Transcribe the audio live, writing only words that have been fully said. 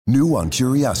New on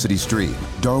Curiosity Stream,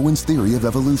 Darwin's Theory of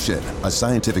Evolution, a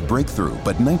scientific breakthrough,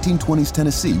 but 1920s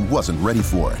Tennessee wasn't ready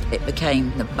for it. It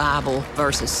became the Bible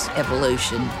versus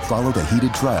evolution. Followed a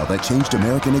heated trial that changed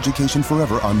American education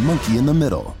forever on Monkey in the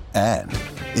Middle. And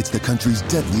it's the country's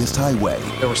deadliest highway.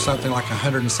 There was something like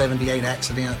 178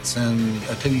 accidents in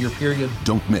a 2-year period.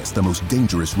 Don't miss the most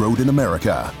dangerous road in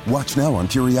America. Watch now on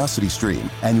Curiosity Stream.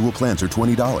 Annual plans are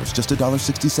 $20, just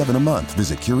 $1.67 a month.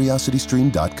 Visit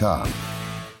curiositystream.com.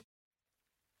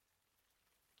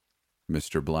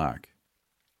 Mr. Black.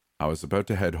 I was about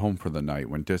to head home for the night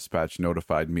when dispatch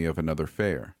notified me of another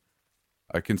fare.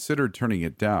 I considered turning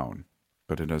it down,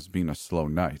 but it has been a slow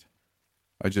night.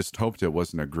 I just hoped it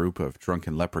wasn't a group of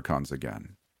drunken leprechauns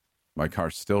again. My car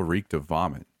still reeked of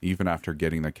vomit, even after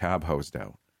getting the cab hosed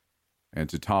out. And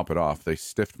to top it off, they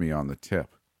stiffed me on the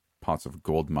tip. Pots of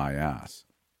gold my ass.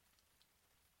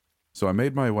 So I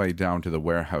made my way down to the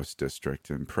warehouse district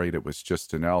and prayed it was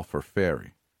just an L for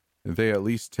ferry. They at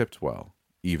least tipped well,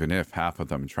 even if half of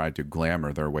them tried to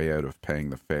glamour their way out of paying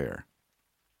the fare.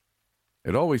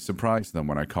 It always surprised them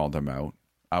when I called them out.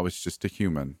 I was just a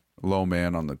human, low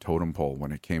man on the totem pole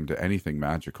when it came to anything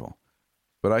magical.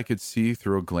 But I could see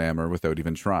through a glamour without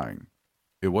even trying.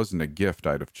 It wasn't a gift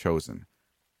I'd have chosen.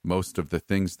 Most of the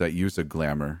things that use a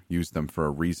glamour use them for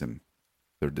a reason.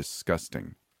 They're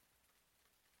disgusting.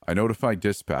 I notified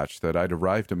dispatch that I'd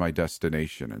arrived at my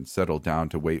destination and settled down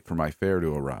to wait for my fare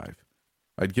to arrive.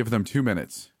 I'd give them 2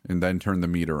 minutes and then turn the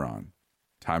meter on.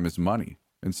 Time is money,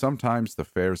 and sometimes the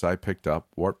fares I picked up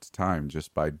warped time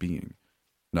just by being.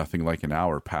 Nothing like an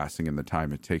hour passing in the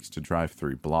time it takes to drive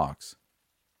 3 blocks.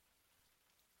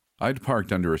 I'd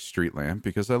parked under a street lamp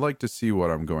because I like to see what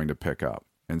I'm going to pick up,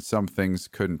 and some things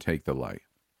couldn't take the light.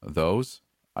 Those,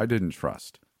 I didn't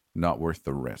trust. Not worth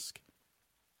the risk.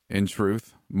 In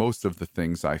truth, most of the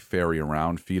things I ferry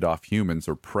around feed off humans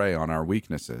or prey on our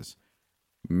weaknesses.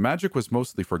 Magic was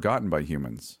mostly forgotten by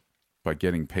humans, but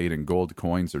getting paid in gold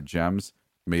coins or gems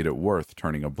made it worth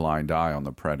turning a blind eye on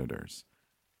the predators.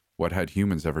 What had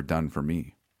humans ever done for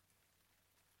me?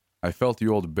 I felt the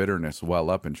old bitterness well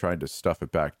up and tried to stuff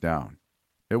it back down.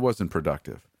 It wasn't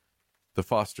productive. The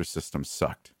foster system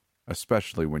sucked,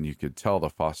 especially when you could tell the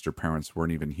foster parents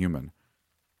weren't even human.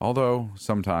 Although,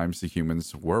 sometimes the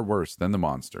humans were worse than the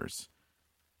monsters.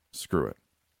 Screw it.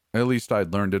 At least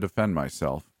I'd learned to defend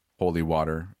myself. Holy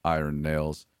water, iron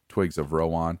nails, twigs of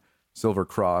rowan, silver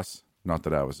cross, not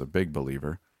that I was a big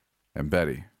believer, and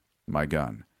Betty, my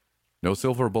gun. No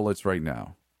silver bullets right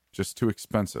now. Just too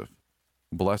expensive.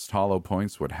 Blessed hollow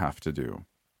points would have to do.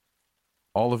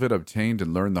 All of it obtained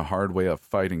and learned the hard way of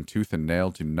fighting tooth and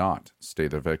nail to not stay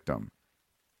the victim.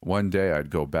 One day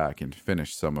I'd go back and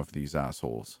finish some of these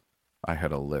assholes. I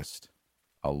had a list.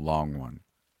 A long one.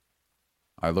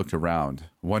 I looked around,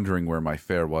 wondering where my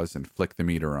fare was, and flicked the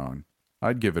meter on.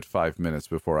 I'd give it 5 minutes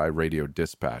before I radioed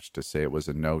dispatch to say it was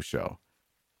a no-show.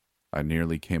 I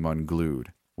nearly came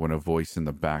unglued when a voice in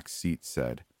the back seat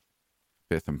said,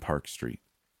 5th and Park Street.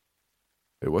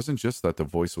 It wasn't just that the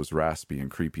voice was raspy and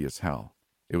creepy as hell.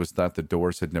 It was that the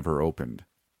doors had never opened.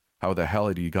 How the hell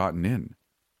had he gotten in?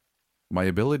 My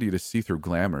ability to see through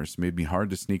glamours made me hard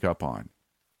to sneak up on,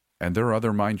 and their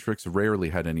other mind tricks rarely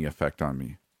had any effect on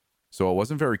me, so it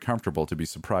wasn't very comfortable to be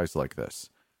surprised like this,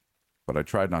 but I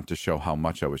tried not to show how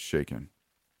much I was shaken.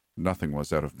 Nothing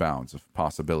was out of bounds of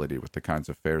possibility with the kinds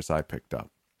of fares I picked up.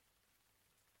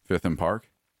 5th and Park?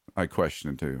 I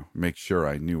questioned to make sure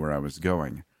I knew where I was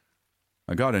going.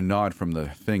 I got a nod from the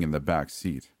thing in the back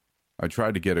seat. I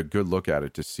tried to get a good look at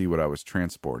it to see what I was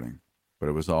transporting, but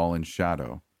it was all in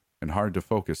shadow and hard to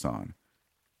focus on.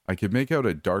 I could make out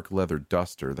a dark leather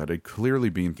duster that had clearly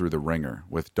been through the ringer,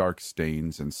 with dark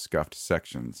stains and scuffed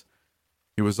sections.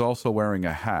 He was also wearing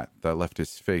a hat that left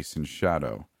his face in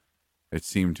shadow. It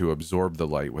seemed to absorb the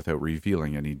light without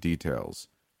revealing any details.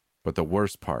 But the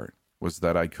worst part was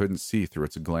that I couldn't see through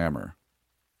its glamour.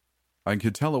 I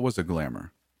could tell it was a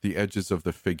glamour. The edges of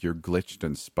the figure glitched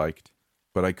and spiked,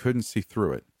 but I couldn't see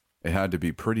through it. It had to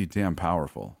be pretty damn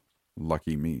powerful.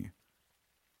 Lucky me.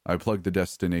 I plugged the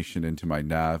destination into my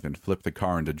nav and flipped the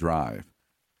car into drive.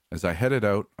 As I headed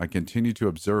out, I continued to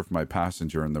observe my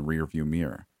passenger in the rearview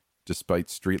mirror.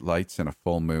 Despite street lights and a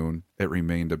full moon, it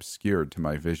remained obscured to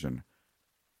my vision.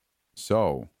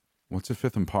 So, what's a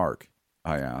 5th and Park?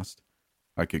 I asked.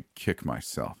 I could kick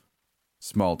myself.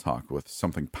 Small talk with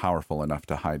something powerful enough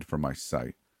to hide from my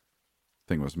sight.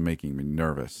 Thing was making me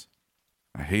nervous.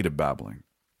 I hated babbling.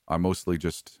 I mostly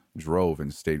just drove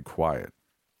and stayed quiet.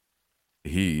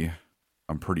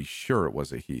 I'm pretty sure it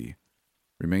was a he,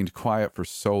 remained quiet for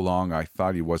so long I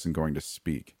thought he wasn't going to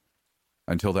speak,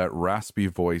 until that raspy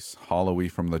voice,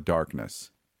 hollowy from the darkness.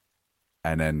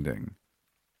 An ending.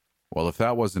 Well, if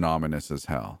that wasn't ominous as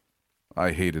hell,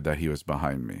 I hated that he was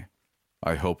behind me.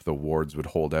 I hoped the wards would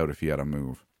hold out if he had a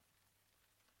move.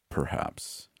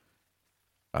 Perhaps.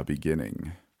 A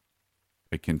beginning.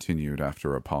 It continued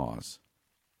after a pause.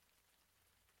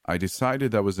 I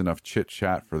decided that was enough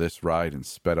chit-chat for this ride and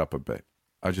sped up a bit.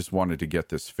 I just wanted to get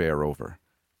this fare over.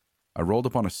 I rolled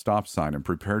up on a stop sign and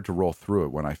prepared to roll through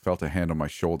it when I felt a hand on my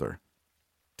shoulder.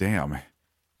 Damn,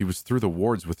 he was through the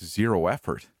wards with zero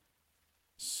effort.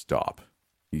 Stop,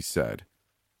 he said.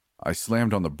 I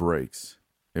slammed on the brakes.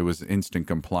 It was instant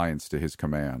compliance to his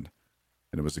command.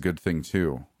 And it was a good thing,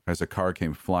 too, as a car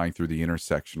came flying through the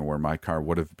intersection where my car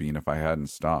would have been if I hadn't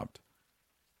stopped.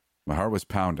 My heart was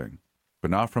pounding,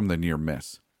 but not from the near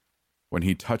miss. When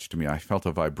he touched me, I felt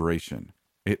a vibration.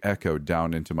 It echoed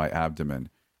down into my abdomen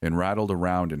and rattled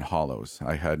around in hollows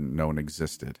I hadn't known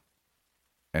existed.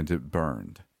 And it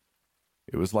burned.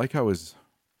 It was like I was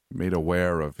made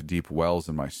aware of deep wells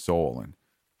in my soul, and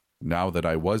now that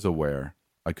I was aware,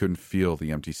 I couldn't feel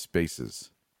the empty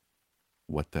spaces.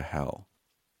 What the hell?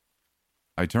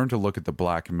 I turned to look at the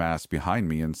black mass behind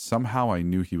me, and somehow I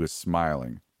knew he was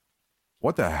smiling.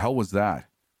 What the hell was that?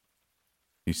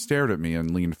 He stared at me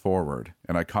and leaned forward,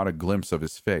 and I caught a glimpse of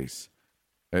his face,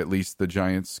 at least the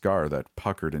giant scar that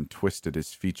puckered and twisted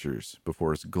his features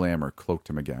before his glamour cloaked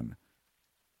him again.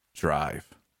 Drive.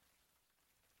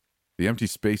 The empty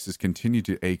spaces continued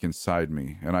to ache inside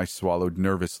me, and I swallowed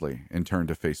nervously and turned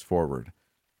to face forward.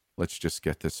 Let's just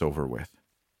get this over with.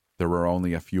 There were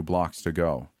only a few blocks to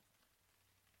go.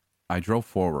 I drove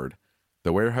forward.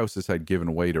 The warehouses had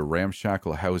given way to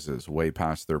ramshackle houses way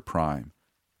past their prime,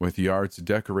 with yards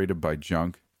decorated by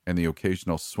junk and the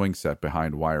occasional swing set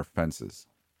behind wire fences.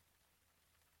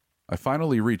 I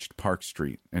finally reached Park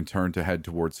Street and turned to head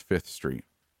towards 5th Street.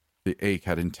 The ache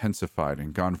had intensified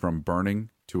and gone from burning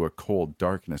to a cold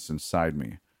darkness inside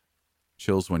me.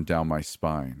 Chills went down my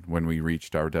spine when we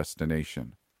reached our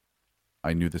destination.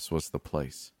 I knew this was the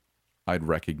place. I'd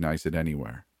recognize it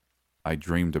anywhere. I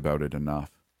dreamed about it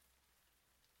enough.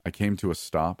 I came to a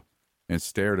stop and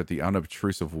stared at the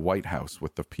unobtrusive White House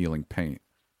with the peeling paint.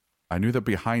 I knew that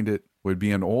behind it would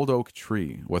be an old oak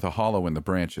tree with a hollow in the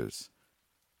branches.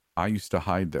 I used to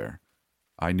hide there.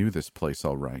 I knew this place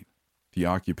all right. The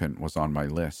occupant was on my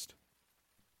list.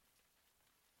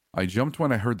 I jumped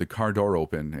when I heard the car door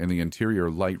open and the interior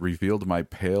light revealed my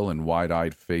pale and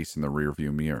wide-eyed face in the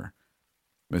rearview mirror.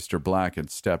 Mr. Black had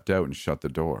stepped out and shut the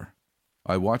door.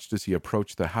 I watched as he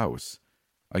approached the house.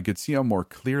 I could see him more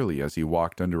clearly as he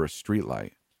walked under a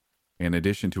streetlight. In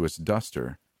addition to his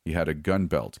duster, he had a gun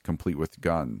belt complete with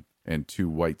gun and 2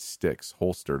 white sticks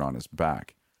holstered on his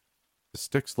back. The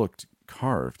sticks looked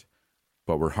carved,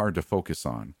 but were hard to focus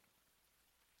on.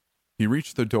 He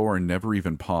reached the door and never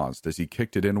even paused as he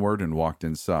kicked it inward and walked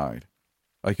inside.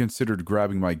 I considered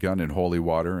grabbing my gun in holy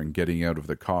water and getting out of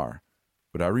the car,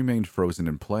 but I remained frozen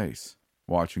in place,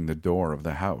 watching the door of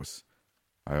the house.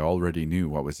 I already knew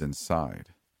what was inside.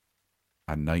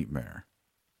 A nightmare.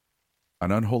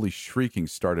 An unholy shrieking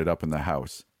started up in the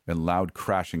house, and loud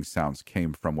crashing sounds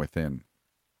came from within.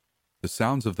 The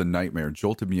sounds of the nightmare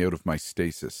jolted me out of my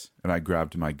stasis, and I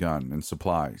grabbed my gun and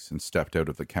supplies and stepped out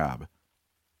of the cab.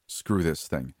 Screw this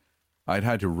thing. I'd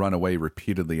had to run away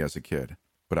repeatedly as a kid,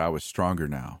 but I was stronger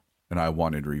now, and I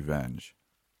wanted revenge.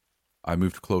 I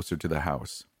moved closer to the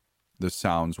house. The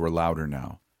sounds were louder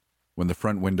now. When the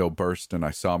front window burst and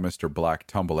I saw Mr. Black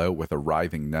tumble out with a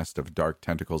writhing nest of dark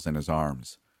tentacles in his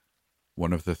arms.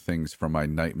 One of the things from my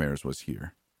nightmares was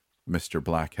here. Mr.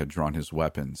 Black had drawn his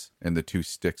weapons, and the 2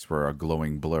 sticks were a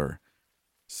glowing blur,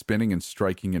 spinning and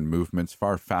striking in movements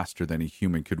far faster than a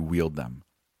human could wield them.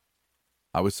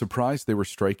 I was surprised they were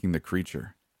striking the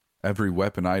creature. Every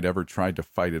weapon I'd ever tried to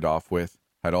fight it off with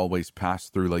had always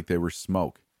passed through like they were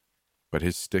smoke, but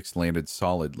his sticks landed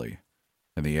solidly,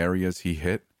 and the areas he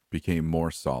hit became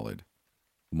more solid,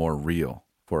 more real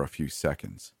for a few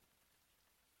seconds.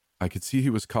 I could see he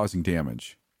was causing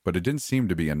damage, but it didn't seem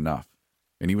to be enough,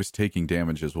 and he was taking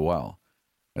damage as well.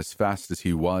 As fast as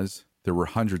he was, there were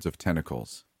hundreds of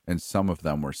tentacles, and some of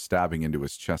them were stabbing into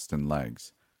his chest and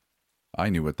legs. I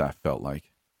knew what that felt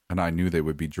like, and I knew they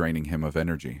would be draining him of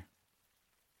energy.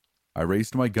 I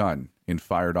raised my gun and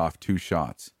fired off 2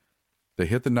 shots. They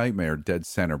hit the nightmare dead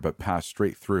center but passed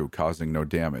straight through, causing no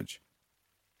damage.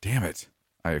 "Damn it!"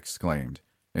 I exclaimed,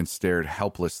 and stared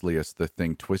helplessly as the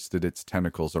thing twisted its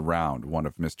tentacles around one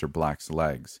of Mr. Black's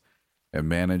legs and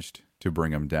managed to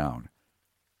bring him down.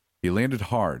 He landed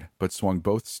hard, but swung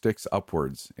both sticks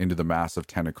upwards into the mass of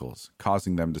tentacles,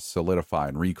 causing them to solidify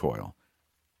and recoil.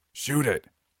 "Shoot it!"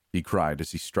 he cried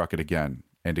as he struck it again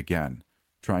and again,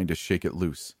 trying to shake it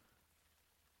loose.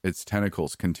 Its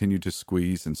tentacles continued to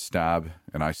squeeze and stab,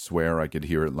 and I swear I could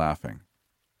hear it laughing.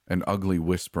 An ugly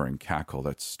whispering cackle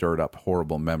that stirred up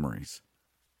horrible memories.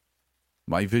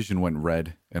 My vision went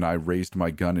red, and I raised my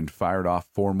gun and fired off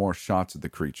 4 more shots at the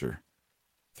creature.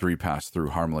 3 passed through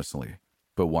harmlessly,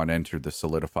 but 1 entered the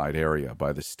solidified area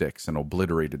by the sticks and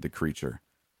obliterated the creature.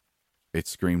 It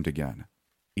screamed again,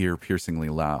 ear-piercingly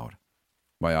loud.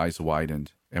 My eyes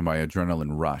widened, and my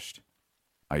adrenaline rushed.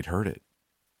 I'd heard it.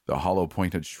 The hollow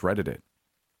point had shredded it,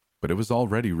 but it was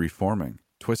already reforming,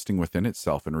 twisting within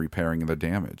itself and repairing the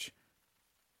damage.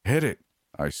 "Hit it!"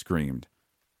 I screamed.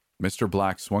 Mr.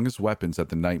 Black swung his weapons at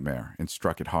the nightmare and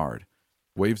struck it hard.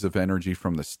 Waves of energy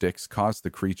from the sticks caused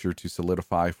the creature to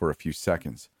solidify for a few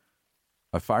seconds.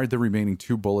 I fired the remaining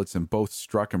 2 bullets and both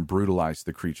struck and brutalized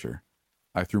the creature.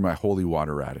 I threw my holy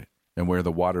water at it, and where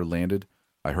the water landed,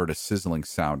 I heard a sizzling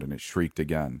sound and it shrieked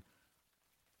again.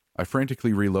 I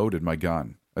frantically reloaded my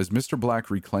gun as Mr. Black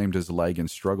reclaimed his leg and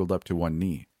struggled up to 1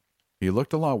 knee. He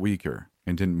looked a lot weaker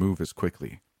and didn't move as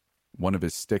quickly. One of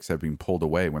his sticks had been pulled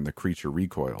away when the creature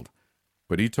recoiled,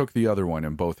 but he took the other one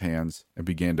in both hands and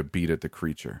began to beat at the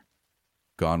creature.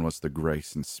 Gone was the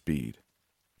grace and speed,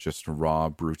 just raw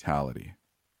brutality.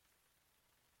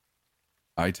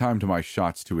 I timed my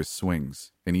shots to his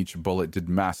swings, and each bullet did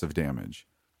massive damage.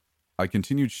 I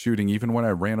continued shooting even when I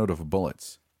ran out of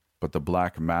bullets, but the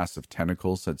black mass of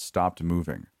tentacles had stopped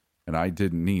moving, and I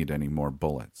didn't need any more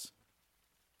bullets.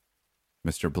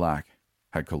 Mr. Black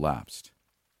had collapsed,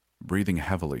 breathing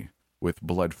heavily, with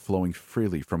blood flowing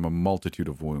freely from a multitude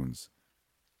of wounds.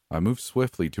 I moved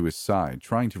swiftly to his side,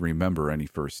 trying to remember any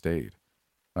first aid.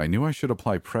 I knew I should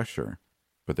apply pressure,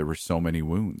 but there were so many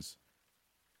wounds.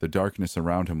 The darkness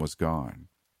around him was gone.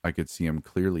 I could see him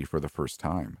clearly for the first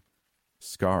time.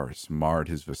 Scars marred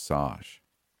his visage.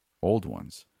 Old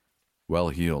ones,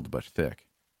 well-healed but thick.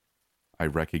 I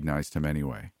recognized him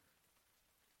anyway.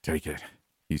 "Take it,"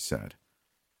 he said.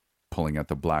 Pulling at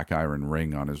the black iron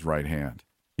ring on his right hand,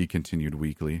 he continued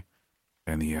weakly,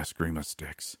 "and the Eskrima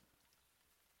sticks."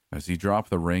 As he dropped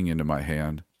the ring into my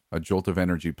hand, a jolt of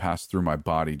energy passed through my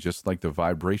body just like the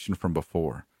vibration from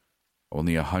before,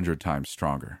 only 100 times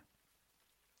stronger.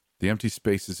 The empty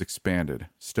spaces expanded,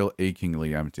 still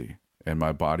achingly empty, and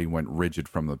my body went rigid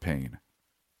from the pain.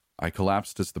 I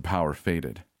collapsed as the power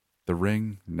faded, the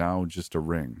ring now just a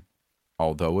ring,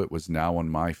 although it was now on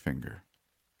my finger.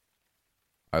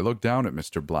 I looked down at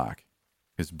Mr. Black,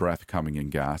 his breath coming in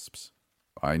gasps.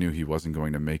 I knew he wasn't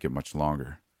going to make it much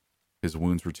longer. His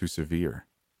wounds were too severe.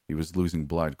 He was losing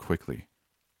blood quickly.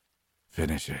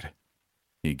 "Finish it,"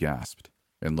 he gasped,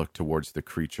 and looked towards the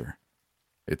creature.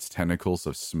 Its tentacles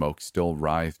of smoke still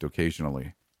writhed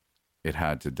occasionally. It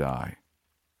had to die.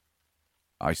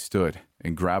 I stood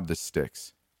and grabbed the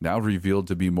sticks, now revealed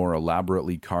to be more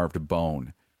elaborately carved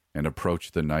bone, and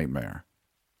approached the nightmare.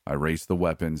 I raised the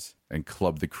weapons and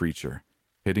clubbed the creature,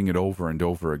 hitting it over and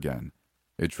over again.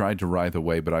 It tried to writhe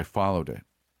away, but I followed it.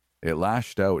 It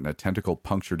lashed out and a tentacle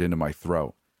punctured into my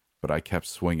throat, but I kept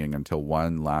swinging until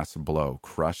one last blow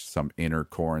crushed some inner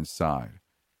core inside,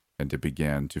 and it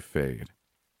began to fade.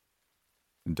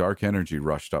 Dark energy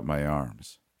rushed up my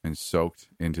arms and soaked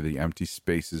into the empty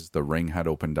spaces the ring had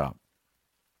opened up.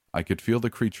 I could feel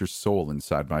the creature's soul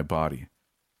inside my body,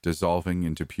 dissolving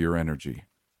into pure energy,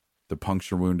 the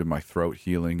puncture wound in my throat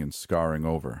healing and scarring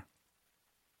over.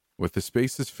 With the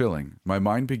spaces filling, my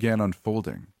mind began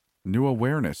unfolding. New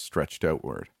awareness stretched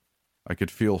outward. I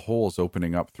could feel holes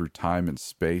opening up through time and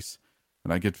space,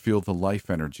 and I could feel the life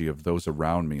energy of those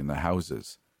around me in the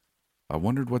houses. I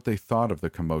wondered what they thought of the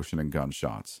commotion and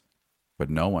gunshots, but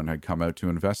no one had come out to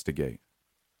investigate.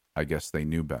 I guess they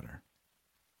knew better.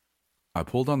 I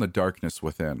pulled on the darkness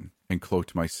within and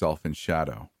cloaked myself in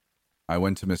shadow. I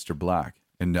went to Mr. Black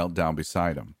and knelt down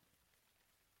beside him.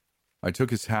 I took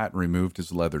his hat and removed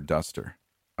his leather duster.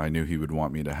 I knew he would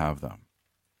want me to have them.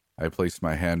 I placed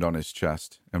my hand on his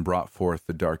chest and brought forth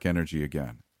the dark energy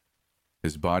again.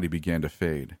 His body began to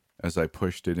fade as I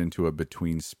pushed it into a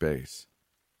between space.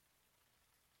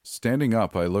 Standing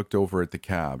up, I looked over at the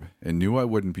cab and knew I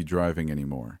wouldn't be driving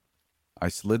anymore. I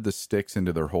slid the sticks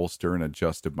into their holster and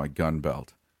adjusted my gun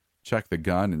belt, checked the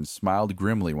gun, and smiled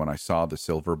grimly when I saw the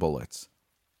silver bullets.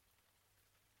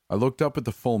 I looked up at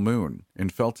the full moon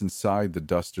and felt inside the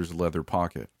duster's leather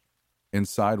pocket.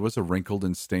 Inside was a wrinkled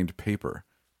and stained paper.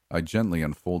 I gently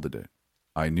unfolded it.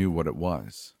 I knew what it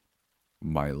was.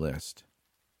 My list.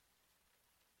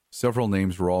 Several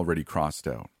names were already crossed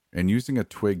out, and using a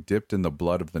twig dipped in the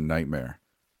blood of the nightmare,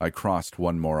 I crossed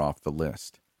one more off the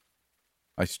list.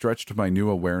 I stretched my new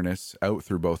awareness out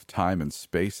through both time and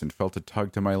space and felt a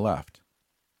tug to my left.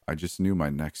 I just knew my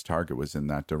next target was in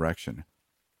that direction.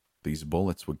 these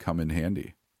bullets would come in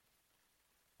handy.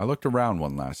 I looked around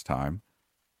one last time.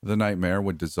 The nightmare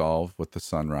would dissolve with the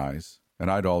sunrise,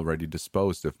 and I'd already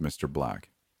disposed of Mr.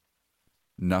 Black.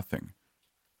 Nothing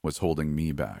was holding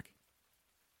me back.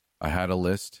 I had a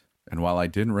list, and while I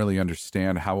didn't really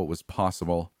understand how it was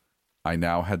possible, I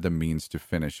now had the means to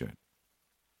finish it.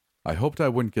 I hoped I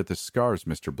wouldn't get the scars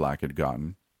Mr. Black had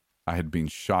gotten. I had been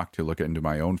shocked to look into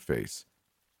my own face,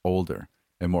 older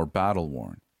and more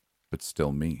battle-worn, but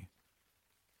still me.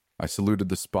 I saluted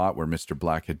the spot where Mr.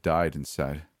 Black had died and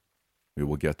said, "We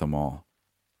will get them all,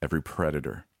 every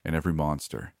predator and every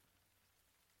monster."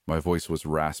 My voice was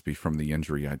raspy from the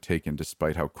injury I'd taken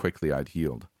despite how quickly I'd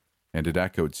healed, and it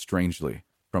echoed strangely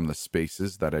from the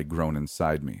spaces that had grown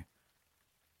inside me.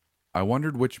 I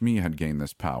wondered which me had gained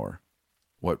this power,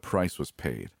 what price was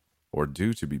paid, or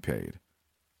due to be paid,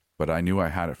 but I knew I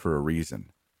had it for a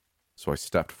reason, so I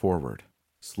stepped forward,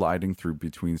 sliding through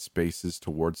between spaces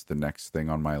towards the next thing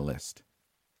on my list.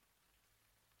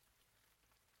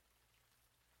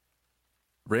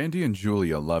 Randy and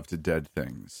Julia loved dead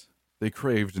things. They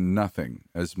craved nothing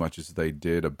as much as they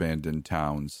did abandoned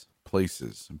towns,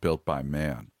 places built by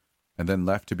man, and then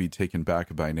left to be taken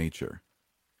back by nature.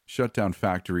 Shut down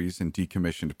factories and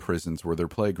decommissioned prisons were their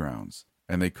playgrounds,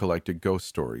 and they collected ghost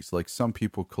stories like some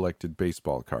people collected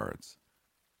baseball cards.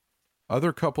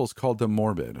 Other couples called them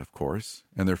morbid, of course,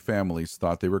 and their families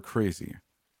thought they were crazy,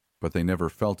 but they never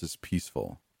felt as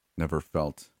peaceful, never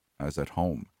felt as at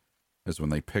home, as when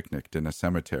they picnicked in a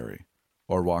cemetery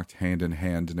or walked hand in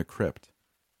hand in a crypt,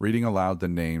 reading aloud the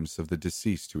names of the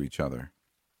deceased to each other.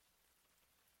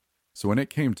 So when it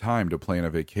came time to plan a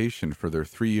vacation for their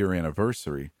 3-year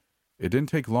anniversary, it didn't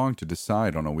take long to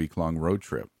decide on a week-long road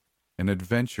trip, an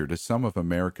adventure to some of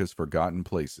America's forgotten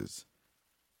places.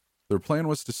 Their plan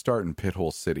was to start in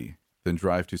Pithole City, then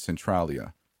drive to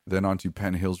Centralia, then on to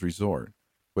Penn Hills Resort,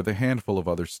 with a handful of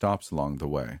other stops along the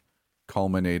way,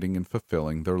 culminating in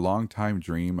fulfilling their long-time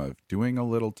dream of doing a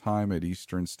little time at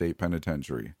Eastern State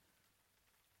Penitentiary.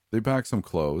 They packed some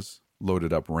clothes,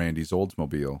 loaded up Randy's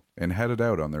Oldsmobile, and headed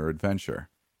out on their adventure.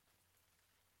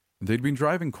 They'd been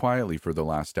driving quietly for the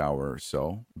last hour or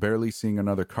so, barely seeing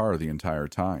another car the entire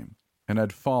time, and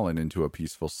had fallen into a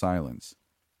peaceful silence.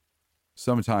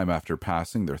 Sometime after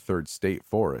passing their third state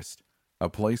forest, a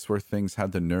place where things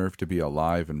had the nerve to be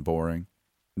alive and boring,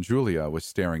 Julia was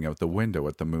staring out the window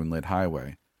at the moonlit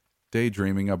highway,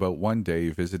 daydreaming about one day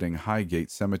visiting Highgate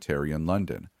Cemetery in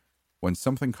London, when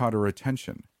something caught her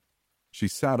attention. She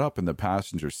sat up in the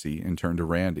passenger seat and turned to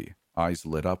Randy, eyes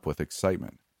lit up with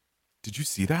excitement. "Did you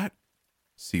see that?"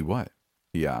 "See what?"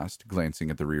 he asked, glancing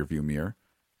at the rearview mirror.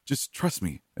 "Just trust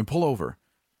me and pull over."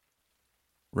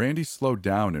 Randy slowed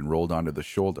down and rolled onto the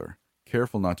shoulder,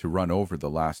 careful not to run over the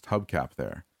last hubcap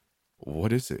there.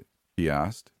 "What is it?" he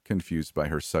asked, confused by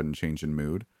her sudden change in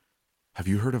mood. "Have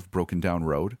you heard of Brokendown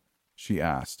Road?" she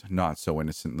asked, not so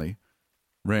innocently.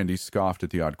 Randy scoffed at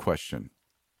the odd question.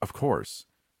 "Of course."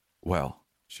 "Well,"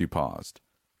 she paused,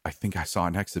 "I think I saw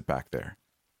an exit back there."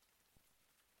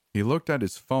 He looked at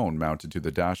his phone mounted to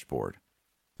the dashboard.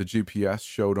 The GPS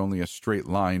showed only a straight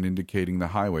line indicating the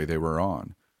highway they were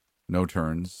on. No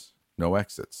turns, no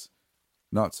exits.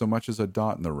 Not so much as a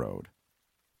dot in the road.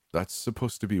 "That's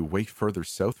supposed to be way further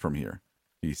south from here,"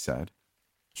 he said.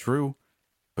 "True,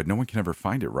 but no one can ever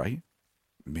find it, right?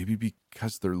 Maybe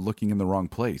because they're looking in the wrong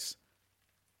place."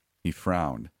 He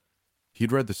frowned.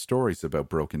 He'd read the stories about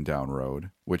Brokendown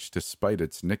Road, which despite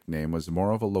its nickname was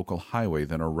more of a local highway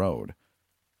than a road.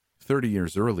 30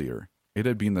 years earlier, it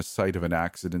had been the site of an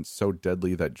accident so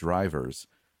deadly that drivers,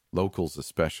 locals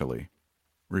especially,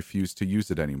 refused to use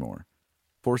it anymore,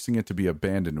 forcing it to be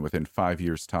abandoned within 5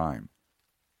 years' time.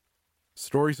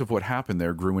 Stories of what happened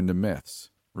there grew into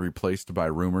myths, replaced by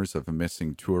rumors of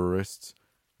missing tourists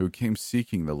who came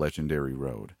seeking the legendary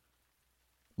road.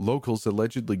 Locals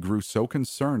allegedly grew so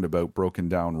concerned about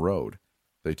Brokendown Road,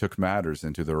 they took matters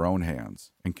into their own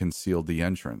hands and concealed the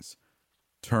entrance,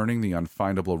 turning the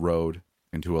unfindable road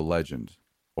into a legend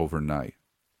overnight.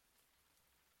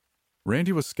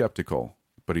 Randy was skeptical,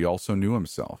 but he also knew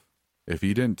himself. If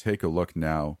he didn't take a look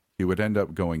now, he would end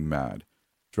up going mad,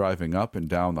 driving up and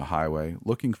down the highway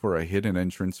looking for a hidden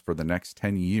entrance for the next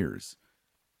 10 years.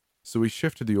 So he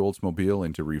shifted the Oldsmobile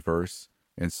into reverse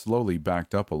and slowly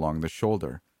backed up along the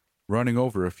shoulder, running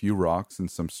over a few rocks and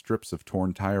some strips of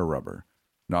torn tire rubber,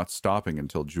 not stopping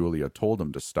until Julia told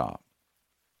him to stop.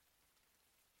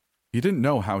 He didn't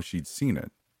know how she'd seen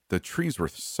it. The trees were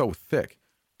so thick,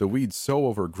 the weeds so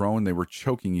overgrown they were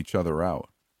choking each other out.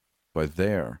 But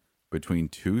there, between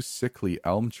two sickly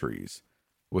elm trees,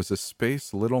 was a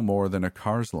space little more than a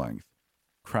car's length,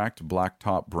 cracked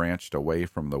blacktop branched away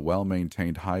from the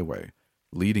well-maintained highway,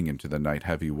 leading into the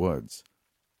night-heavy woods.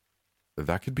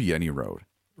 "That could be any road,"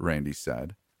 Randy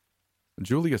said.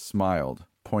 Julia smiled,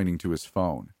 pointing to his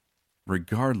phone.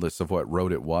 Regardless of what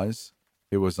road it was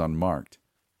unmarked.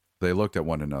 They looked at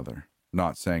one another,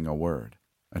 not saying a word,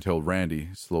 until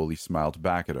Randy slowly smiled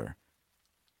back at her.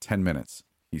 10 minutes,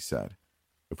 he said.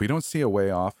 "If we don't see a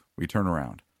way off, we turn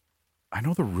around." "I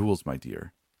know the rules, my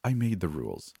dear. I made the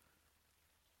rules."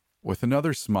 With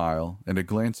another smile and a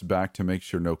glance back to make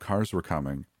sure no cars were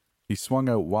coming, he swung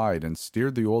out wide and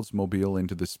steered the Oldsmobile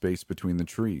into the space between the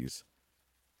trees.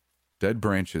 Dead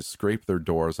branches scraped their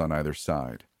doors on either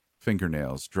side,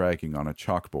 fingernails dragging on a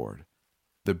chalkboard.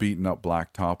 The beaten-up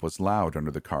blacktop was loud under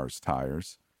the car's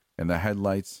tires, and the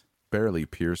headlights barely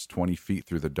pierced 20 feet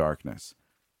through the darkness.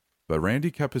 But Randy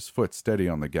kept his foot steady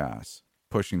on the gas,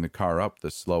 pushing the car up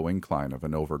the slow incline of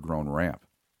an overgrown ramp,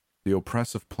 the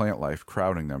oppressive plant life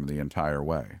crowding them the entire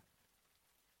way.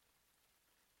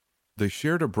 They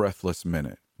shared a breathless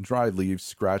minute, dry leaves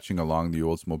scratching along the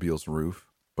Oldsmobile's roof,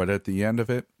 but at the end of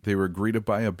it, they were greeted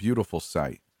by a beautiful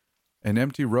sight. An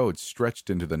empty road stretched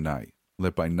into the night,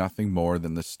 lit by nothing more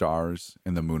than the stars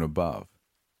and the moon above.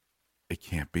 "It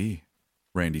can't be,"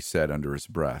 Randy said under his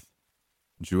breath.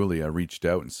 Julia reached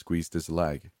out and squeezed his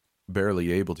leg,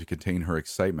 barely able to contain her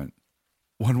excitement.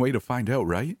 "One way to find out,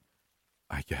 right?"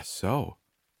 "I guess so,"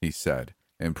 he said,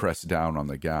 and pressed down on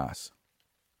the gas.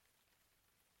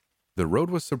 The road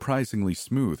was surprisingly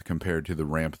smooth compared to the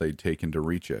ramp they'd taken to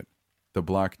reach it. The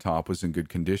blacktop was in good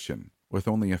condition, with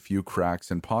only a few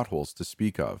cracks and potholes to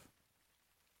speak of.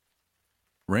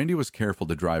 Randy was careful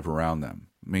to drive around them,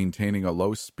 maintaining a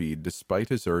low speed despite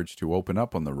his urge to open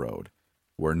up on the road,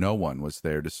 where no one was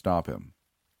there to stop him.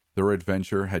 Their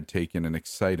adventure had taken an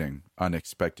exciting,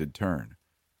 unexpected turn,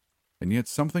 and yet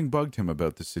something bugged him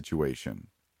about the situation.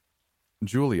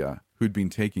 Julia, who'd been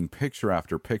taking picture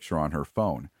after picture on her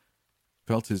phone,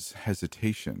 felt his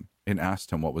hesitation and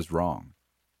asked him what was wrong.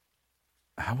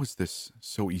 "How is this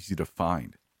so easy to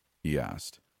find?" he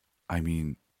asked. "I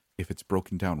mean, if it's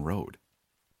Brokendown Road."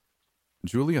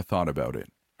 Julia thought about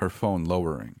it, her phone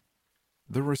lowering.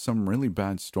 "There were some really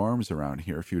bad storms around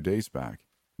here a few days back.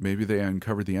 Maybe they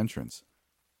uncovered the entrance."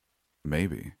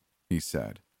 "Maybe," he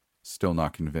said, still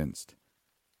not convinced.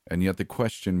 And yet the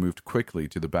question moved quickly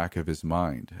to the back of his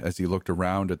mind as he looked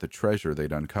around at the treasure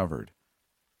they'd uncovered.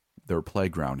 Their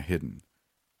playground hidden.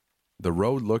 The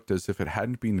road looked as if it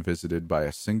hadn't been visited by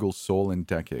a single soul in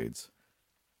decades.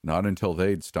 Not until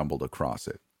they'd stumbled across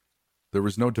it. There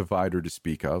was no divider to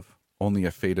speak of, only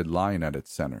a faded line at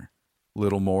its center,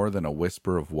 little more than a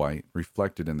whisper of white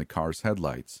reflected in the car's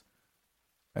headlights.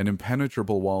 An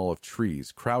impenetrable wall of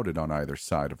trees crowded on either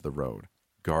side of the road,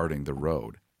 guarding the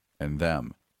road, and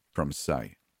them, from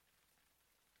sight.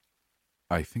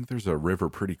 "I think there's a river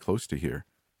pretty close to here,"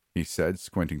 he said,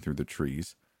 squinting through the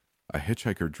trees. "A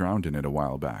hitchhiker drowned in it a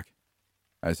while back."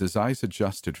 As his eyes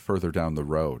adjusted further down the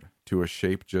road, to a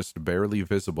shape just barely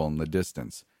visible in the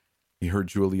distance, he heard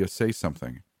Julia say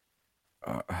something.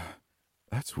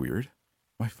 That's weird.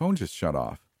 My phone just shut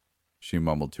off," she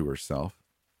mumbled to herself.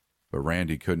 But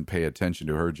Randy couldn't pay attention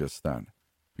to her just then,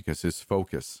 because his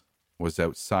focus was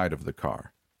outside of the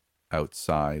car,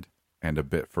 outside and a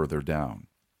bit further down.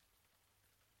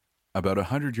 About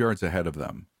 100 yards ahead of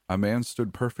them, a man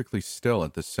stood perfectly still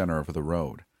at the center of the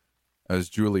road. As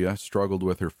Julia struggled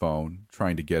with her phone,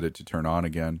 trying to get it to turn on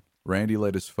again, Randy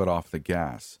let his foot off the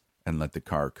gas and let the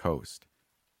car coast.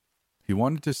 He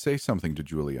wanted to say something to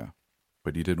Julia,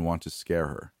 but he didn't want to scare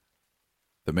her.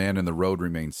 The man in the road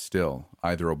remained still,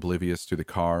 either oblivious to the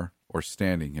car or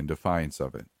standing in defiance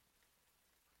of it.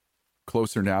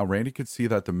 Closer now, Randy could see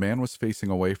that the man was facing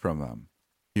away from them.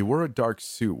 He wore a dark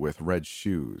suit with red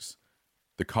shoes,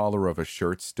 the collar of a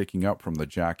shirt sticking up from the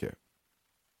jacket.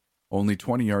 Only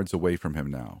 20 yards away from him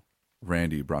now,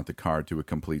 Randy brought the car to a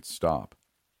complete stop.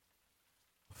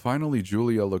 Finally,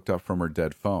 Julia looked up from her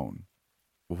dead phone.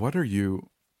 "What are you?"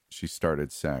 she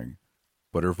started saying,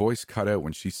 but her voice cut out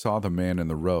when she saw the man in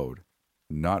the road,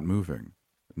 not moving,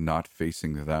 not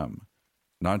facing them,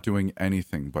 not doing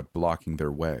anything but blocking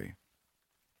their way.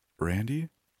 "Randy?"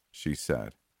 she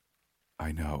said.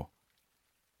 "I know."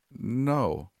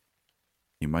 "No."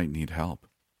 "He might need help."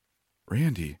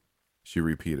 "Randy," she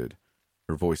repeated,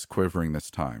 her voice quivering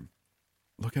this time.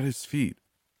 "Look at his feet."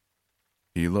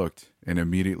 He looked and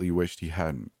immediately wished he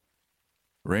hadn't.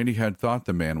 Randy had thought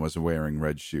the man was wearing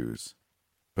red shoes,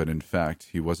 but in fact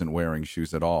he wasn't wearing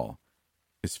shoes at all.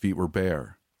 His feet were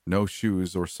bare, no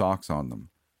shoes or socks on them.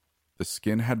 The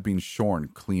skin had been shorn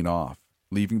clean off,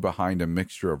 leaving behind a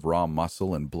mixture of raw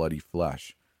muscle and bloody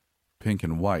flesh, pink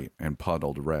and white and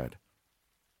puddled red.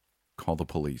 call the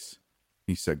police,"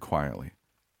 he said quietly.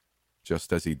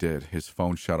 Just as he did, his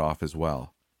phone shut off as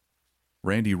well.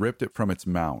 Randy ripped it from its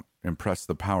mount and pressed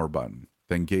the power button,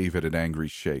 then gave it an angry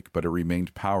shake, but it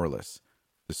remained powerless,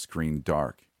 the screen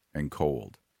dark and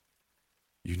cold.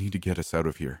 "You need to get us out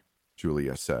of here,"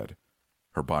 Julia said,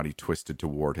 her body twisted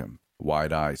toward him,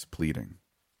 wide eyes pleading.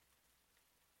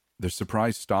 Their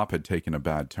surprise stop had taken a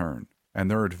bad turn, and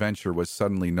their adventure was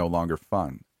suddenly no longer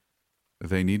fun.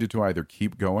 They needed to either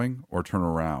keep going or turn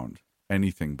around,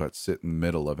 anything but sit in the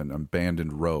middle of an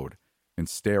abandoned road and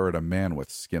stare at a man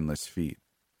with skinless feet.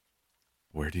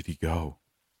 "Where did he go?"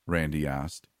 Randy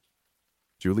asked.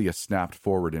 Julia snapped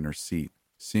forward in her seat,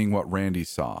 seeing what Randy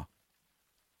saw.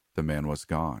 The man was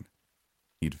gone.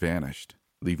 He'd vanished,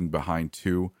 leaving behind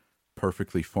 2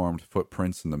 perfectly formed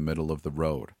footprints in the middle of the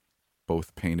road,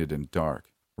 both painted in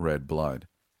dark, red blood.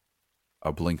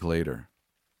 A blink later,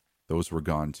 those were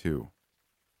gone too.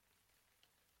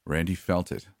 Randy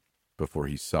felt it before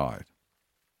he saw it.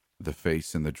 The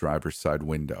face in the driver's side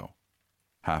window,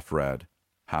 half red,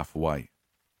 half white,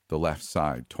 the left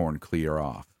side torn clear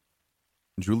off.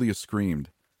 Julia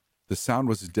screamed. The sound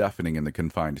was deafening in the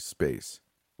confined space.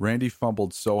 Randy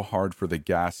fumbled so hard for the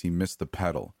gas he missed the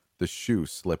pedal, the shoe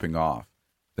slipping off,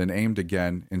 then aimed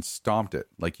again and stomped it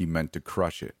like he meant to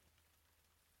crush it.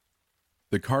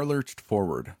 The car lurched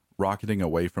forward, rocketing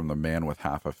away from the man with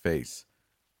half a face.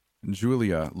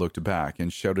 Julia looked back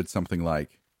and shouted something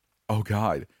like, "Oh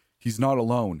God, he's not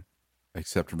alone,"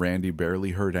 except Randy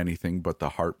barely heard anything but the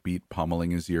heartbeat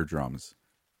pummeling his eardrums.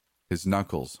 His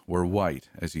knuckles were white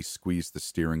as he squeezed the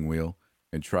steering wheel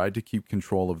and tried to keep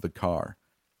control of the car,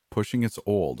 pushing its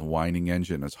old, whining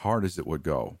engine as hard as it would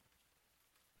go.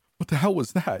 "What the hell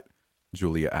was that?"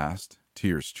 Julia asked,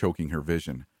 tears choking her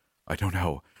vision. "I don't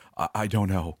know. I don't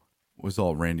know," was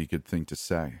all Randy could think to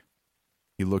say.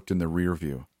 He looked in the rear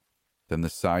view, then the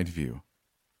side view,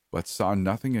 but saw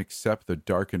nothing except the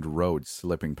darkened road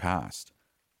slipping past.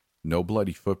 No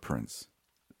bloody footprints.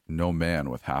 No man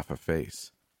with half a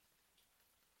face.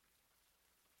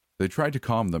 They tried to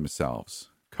calm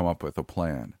themselves, come up with a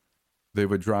plan. They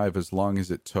would drive as long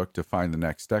as it took to find the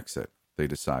next exit, they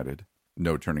decided.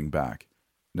 No turning back.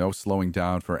 No slowing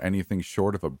down for anything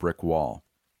short of a brick wall.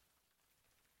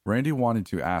 Randy wanted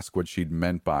to ask what she'd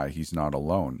meant by "he's not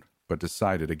alone," but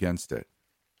decided against it.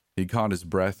 He caught his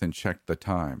breath and checked the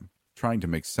time, trying to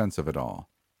make sense of it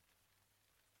all.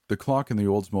 The clock in the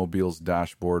Oldsmobile's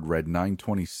dashboard read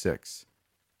 9:26.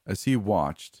 As he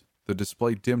watched, the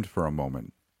display dimmed for a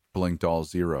moment, blinked all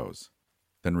zeros,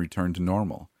 then returned to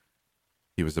normal.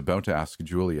 He was about to ask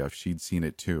Julia if she'd seen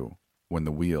it too, when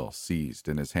the wheel seized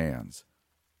in his hands.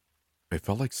 It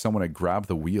felt like someone had grabbed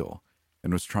the wheel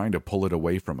and was trying to pull it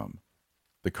away from him.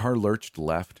 The car lurched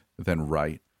left, then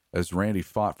right, as Randy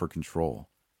fought for control.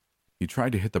 He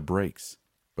tried to hit the brakes,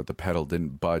 but the pedal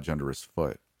didn't budge under his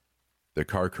foot. The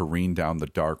car careened down the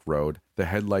dark road, the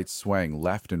headlights swaying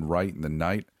left and right in the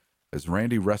night as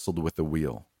Randy wrestled with the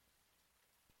wheel.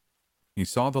 He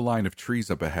saw the line of trees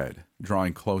up ahead,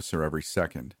 drawing closer every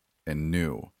second, and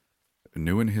knew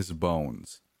in his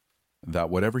bones, that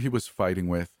whatever he was fighting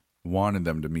with wanted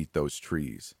them to meet those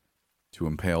trees, to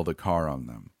impale the car on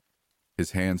them.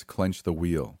 His hands clenched the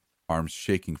wheel, arms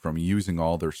shaking from using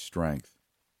all their strength.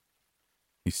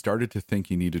 He started to think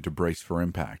he needed to brace for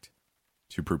impact,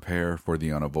 to prepare for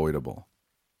the unavoidable.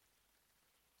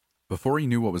 Before he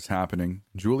knew what was happening,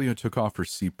 Julia took off her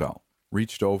seatbelt,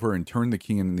 reached over and turned the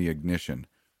key in the ignition.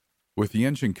 With the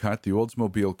engine cut, the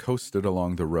Oldsmobile coasted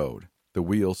along the road, the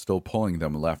wheel still pulling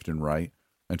them left and right,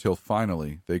 until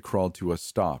finally they crawled to a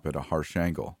stop at a harsh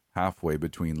angle, halfway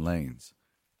between lanes.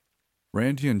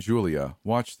 Randy and Julia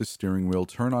watched the steering wheel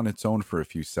turn on its own for a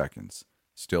few seconds,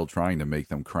 still trying to make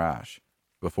them crash,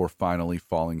 before finally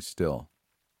falling still.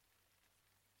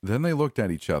 Then they looked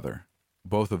at each other.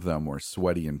 Both of them were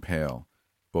sweaty and pale,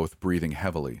 both breathing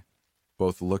heavily,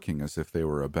 both looking as if they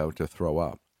were about to throw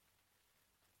up.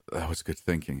 "That was good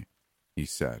thinking," he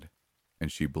said,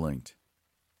 and she blinked.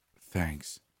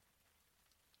 "Thanks."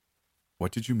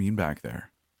 "What did you mean back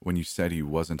there, when you said he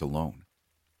wasn't alone?"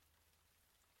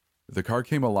 The car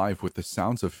came alive with the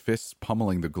sounds of fists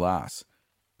pummeling the glass.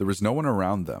 There was no one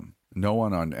around them, no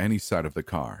one on any side of the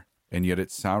car, and yet it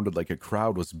sounded like a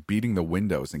crowd was beating the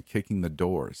windows and kicking the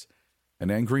doors, an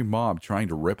angry mob trying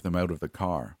to rip them out of the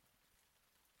car.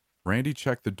 Randy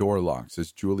checked the door locks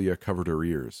as Julia covered her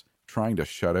ears, trying to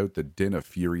shut out the din of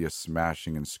furious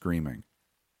smashing and screaming.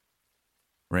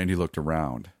 Randy looked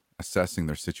around, assessing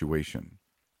their situation.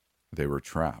 They were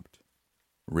trapped.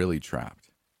 Really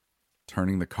trapped.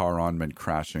 Turning the car on meant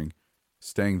crashing.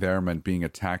 Staying there meant being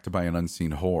attacked by an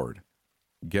unseen horde.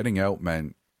 Getting out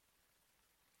meant...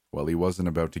 Well, he wasn't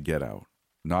about to get out.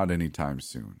 Not anytime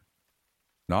soon.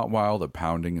 Not while the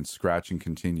pounding and scratching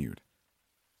continued.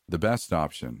 The best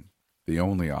option, the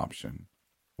only option,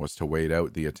 was to wait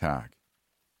out the attack.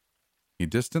 He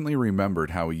distantly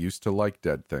remembered how he used to like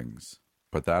dead things,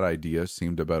 but that idea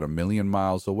seemed about 1,000,000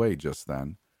 miles away just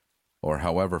then, or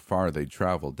however far they'd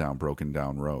traveled down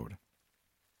Brokendown Road.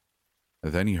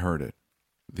 Then he heard it,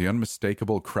 the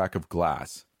unmistakable crack of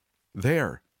glass.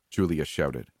 "There!" Julia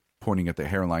shouted, pointing at the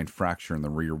hairline fracture in the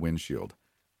rear windshield.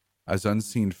 As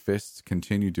unseen fists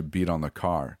continued to beat on the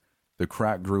car, the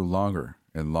crack grew longer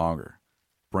and longer,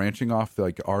 branching off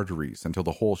like arteries until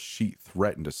the whole sheet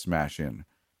threatened to smash in.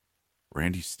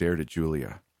 Randy stared at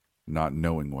Julia, not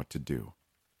knowing what to do.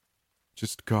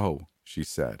 "Just go," she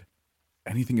said.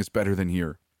 "Anything is better than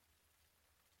here."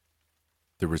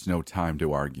 There was no time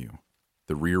to argue.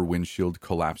 The rear windshield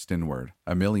collapsed inward,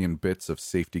 1,000,000 bits of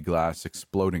safety glass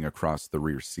exploding across the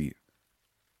rear seat.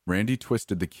 Randy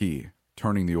twisted the key,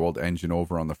 turning the old engine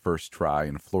over on the first try,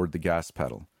 and floored the gas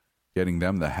pedal, getting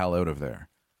them the hell out of there.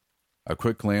 A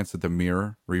quick glance at the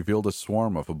mirror revealed a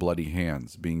swarm of bloody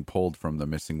hands being pulled from the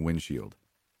missing windshield.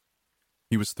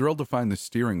 He was thrilled to find the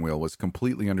steering wheel was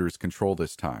completely under his control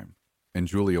this time, and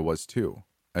Julia was too,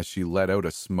 as she let out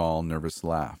a small, nervous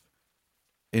laugh.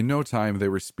 In no time, they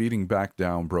were speeding back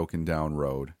down Brokendown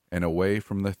Road and away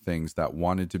from the things that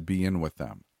wanted to be in with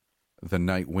them, the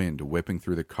night wind whipping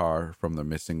through the car from the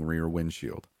missing rear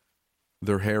windshield.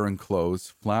 Their hair and clothes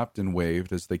flapped and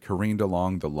waved as they careened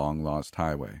along the long-lost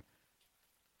highway.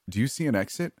 "Do you see an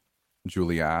exit?"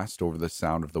 Julia asked over the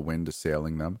sound of the wind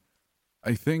assailing them.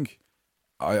 I think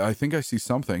I see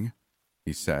something,"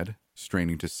 he said,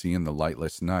 straining to see in the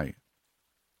lightless night.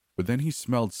 But then he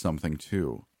smelled something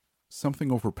too,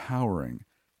 something overpowering,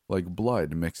 like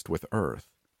blood mixed with earth.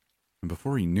 And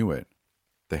before he knew it,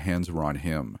 the hands were on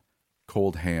him,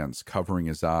 cold hands covering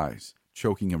his eyes,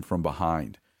 choking him from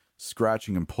behind,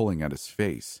 scratching and pulling at his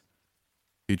face.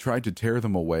 He tried to tear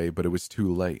them away, but it was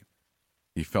too late.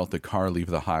 He felt the car leave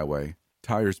the highway,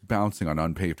 tires bouncing on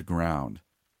unpaved ground,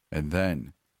 and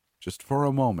then, just for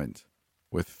a moment,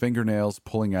 with fingernails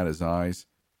pulling at his eyes,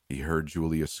 he heard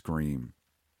Julia scream.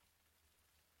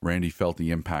 Randy felt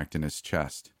the impact in his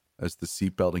chest as the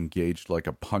seatbelt engaged like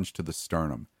a punch to the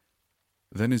sternum.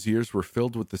 Then his ears were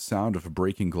filled with the sound of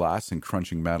breaking glass and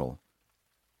crunching metal.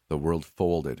 The world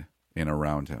folded in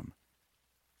around him.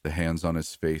 The hands on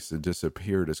his face had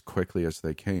disappeared as quickly as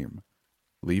they came,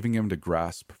 leaving him to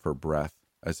grasp for breath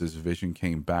as his vision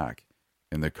came back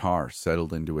and the car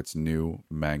settled into its new,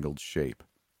 mangled shape.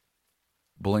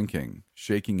 Blinking,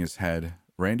 shaking his head,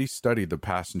 Randy studied the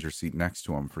passenger seat next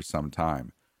to him for some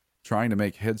time, trying to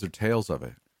make heads or tails of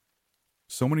it.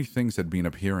 So many things had been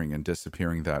appearing and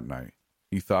disappearing that night.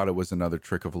 He thought it was another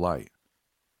trick of light.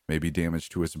 Maybe damage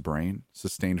to his brain,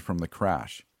 sustained from the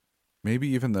crash. Maybe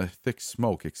even the thick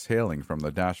smoke exhaling from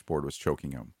the dashboard was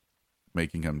choking him,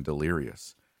 making him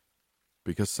delirious.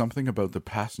 Because something about the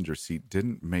passenger seat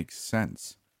didn't make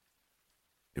sense.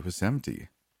 It was empty.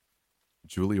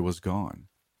 Julia was gone.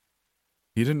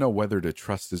 He didn't know whether to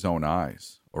trust his own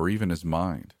eyes, or even his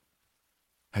mind.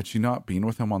 Had she not been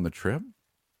with him on the trip?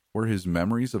 Were his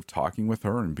memories of talking with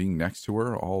her and being next to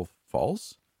her all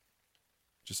false?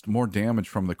 Just more damage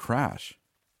from the crash.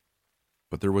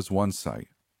 But there was one sight,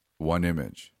 one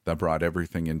image, that brought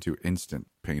everything into instant,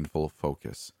 painful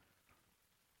focus.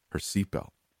 Her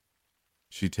seatbelt.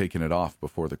 She'd taken it off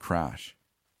before the crash.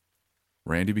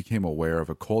 Randy became aware of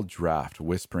a cold draft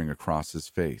whispering across his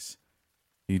face.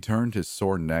 He turned his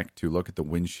sore neck to look at the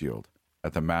windshield,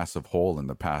 at the massive hole in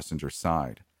the passenger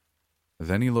side.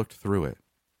 Then he looked through it,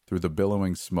 through the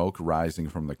billowing smoke rising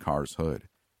from the car's hood,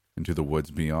 into the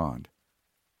woods beyond.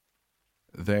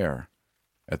 There,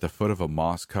 at the foot of a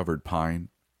moss-covered pine,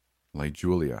 lay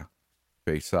Julia,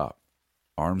 face up,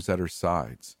 arms at her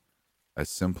sides, as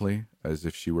simply as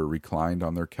if she were reclined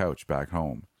on their couch back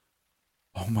home.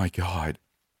 "Oh my God,"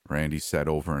 Randy said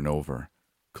over and over,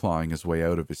 clawing his way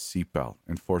out of his seatbelt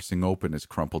and forcing open his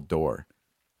crumpled door.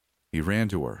 He ran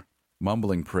to her,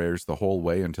 mumbling prayers the whole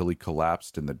way until he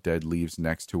collapsed in the dead leaves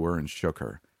next to her and shook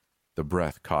her. The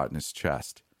breath caught in his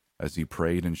chest as he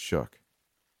prayed and shook,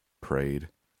 prayed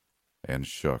and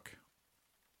shook.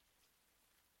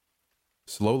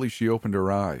 Slowly she opened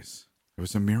her eyes. It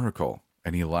was a miracle,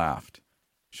 and he laughed.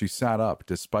 She sat up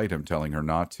despite him telling her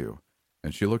not to,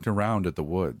 and she looked around at the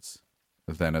woods,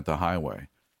 then at the highway,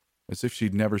 as if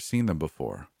she'd never seen them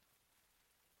before.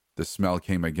 The smell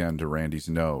came again to Randy's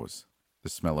nose, the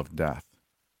smell of death.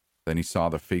 Then he saw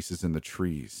the faces in the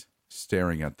trees,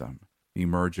 staring at them,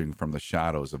 emerging from the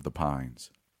shadows of the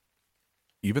pines.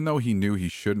 Even though he knew he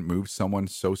shouldn't move someone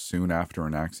so soon after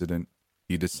an accident,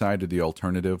 he decided the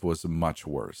alternative was much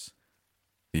worse.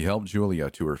 He helped Julia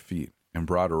to her feet and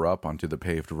brought her up onto the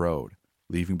paved road,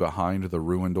 leaving behind the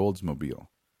ruined Oldsmobile.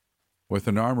 With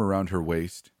an arm around her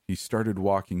waist, he started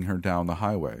walking her down the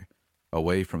highway,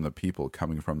 away from the people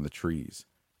coming from the trees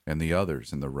and the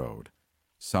others in the road,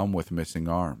 some with missing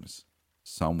arms,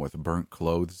 some with burnt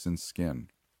clothes and skin.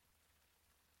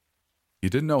 He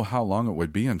didn't know how long it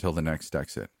would be until the next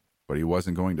exit, but he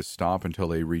wasn't going to stop until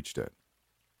they reached it.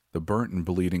 The burnt and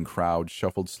bleeding crowd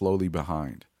shuffled slowly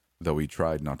behind, though he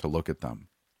tried not to look at them.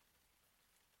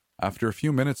 After a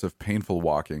few minutes of painful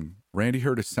walking, Randy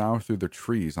heard a sound through the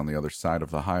trees on the other side of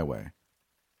the highway.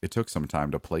 It took some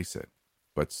time to place it,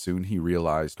 but soon he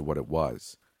realized what it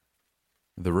was.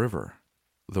 The river,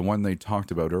 the one they talked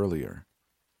about earlier.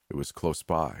 It was close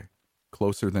by,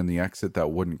 closer than the exit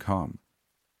that wouldn't come,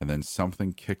 and then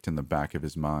something kicked in the back of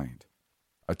his mind.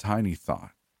 A tiny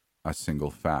thought, a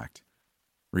single fact,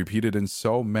 repeated in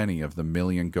so many of the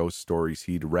million ghost stories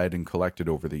he'd read and collected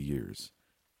over the years.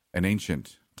 An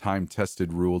ancient,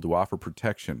 time-tested rule to offer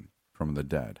protection from the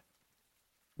dead.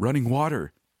 "Running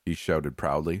water," he shouted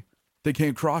proudly. "They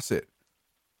can't cross it."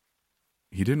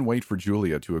 He didn't wait for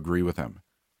Julia to agree with him.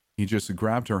 He just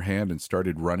grabbed her hand and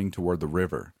started running toward the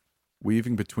river,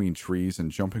 weaving between trees and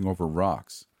jumping over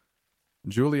rocks.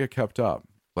 Julia kept up,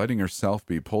 letting herself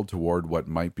be pulled toward what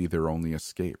might be their only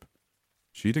escape.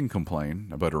 She didn't complain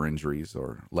about her injuries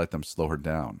or let them slow her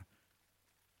down.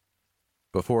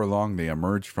 Before long, they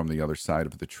emerged from the other side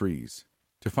of the trees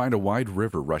to find a wide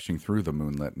river rushing through the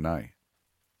moonlit night.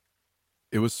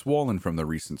 It was swollen from the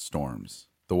recent storms,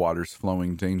 the waters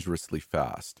flowing dangerously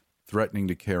fast, threatening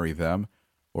to carry them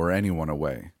or anyone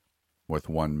away with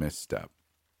one misstep.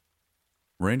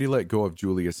 Randy let go of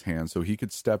Julia's hand so he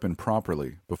could step in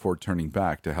properly before turning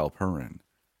back to help her in.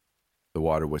 The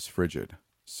water was frigid,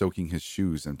 soaking his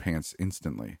shoes and pants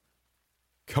instantly.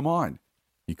 "Come on,"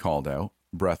 he called out,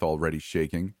 breath already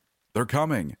shaking. "They're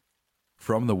coming!"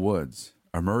 From the woods,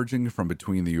 emerging from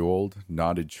between the old,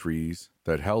 knotted trees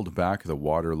that held back the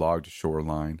waterlogged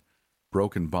shoreline,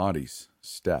 broken bodies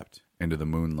stepped into the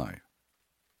moonlight.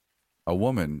 A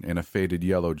woman in a faded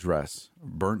yellow dress,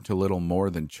 burnt to little more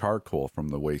than charcoal from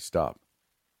the waist up.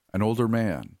 An older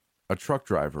man, a truck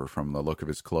driver from the look of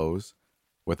his clothes,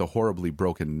 with a horribly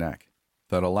broken neck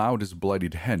that allowed his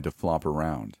bloodied head to flop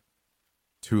around.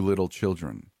 2 little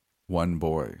children, 1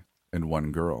 boy and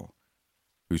 1 girl,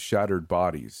 whose shattered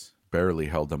bodies barely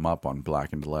held them up on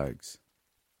blackened legs.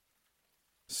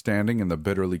 Standing in the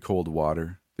bitterly cold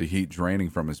water, the heat draining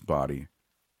from his body,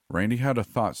 Randy had a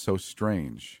thought so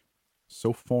strange,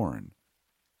 so foreign.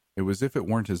 It was as if it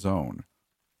weren't his own,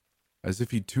 as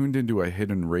if he tuned into a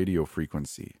hidden radio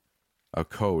frequency, a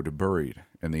code buried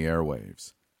in the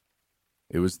airwaves.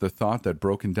 It was the thought that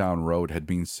Brokendown Road had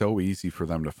been so easy for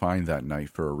them to find that night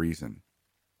for a reason,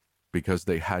 because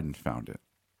they hadn't found it.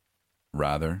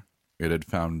 Rather, it had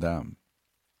found them.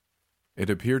 It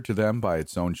appeared to them by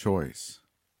its own choice,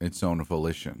 its own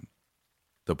volition,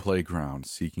 the playground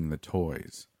seeking the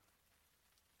toys.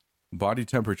 Body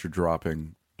temperature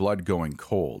dropping, blood going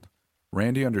cold,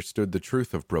 Randy understood the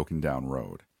truth of Brokendown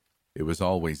Road. It was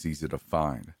always easy to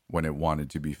find when it wanted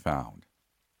to be found.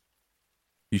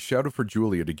 He shouted for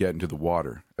Julia to get into the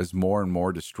water as more and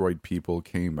more destroyed people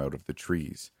came out of the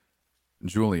trees.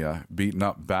 Julia, beaten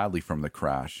up badly from the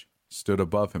crash, stood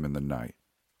above him in the night,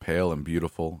 pale and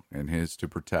beautiful and his to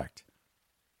protect.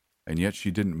 And yet she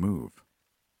didn't move,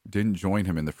 didn't join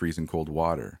him in the freezing cold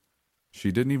water.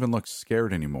 She didn't even look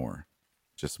scared anymore,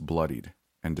 just bloodied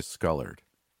and discolored.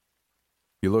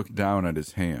 He looked down at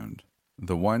his hand,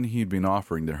 the one he'd been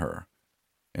offering to her,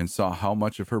 and saw how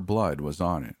much of her blood was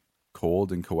on it,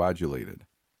 cold and coagulated.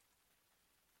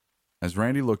 As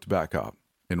Randy looked back up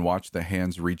and watched the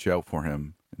hands reach out for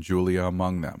him, Julia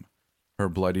among them, her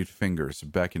bloodied fingers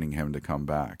beckoning him to come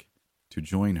back, to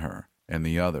join her and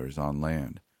the others on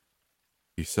land,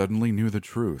 he suddenly knew the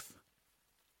truth.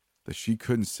 That she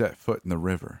couldn't set foot in the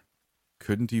river,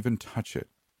 couldn't even touch it.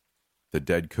 The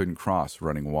dead couldn't cross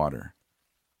running water,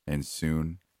 and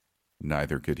soon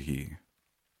neither could he.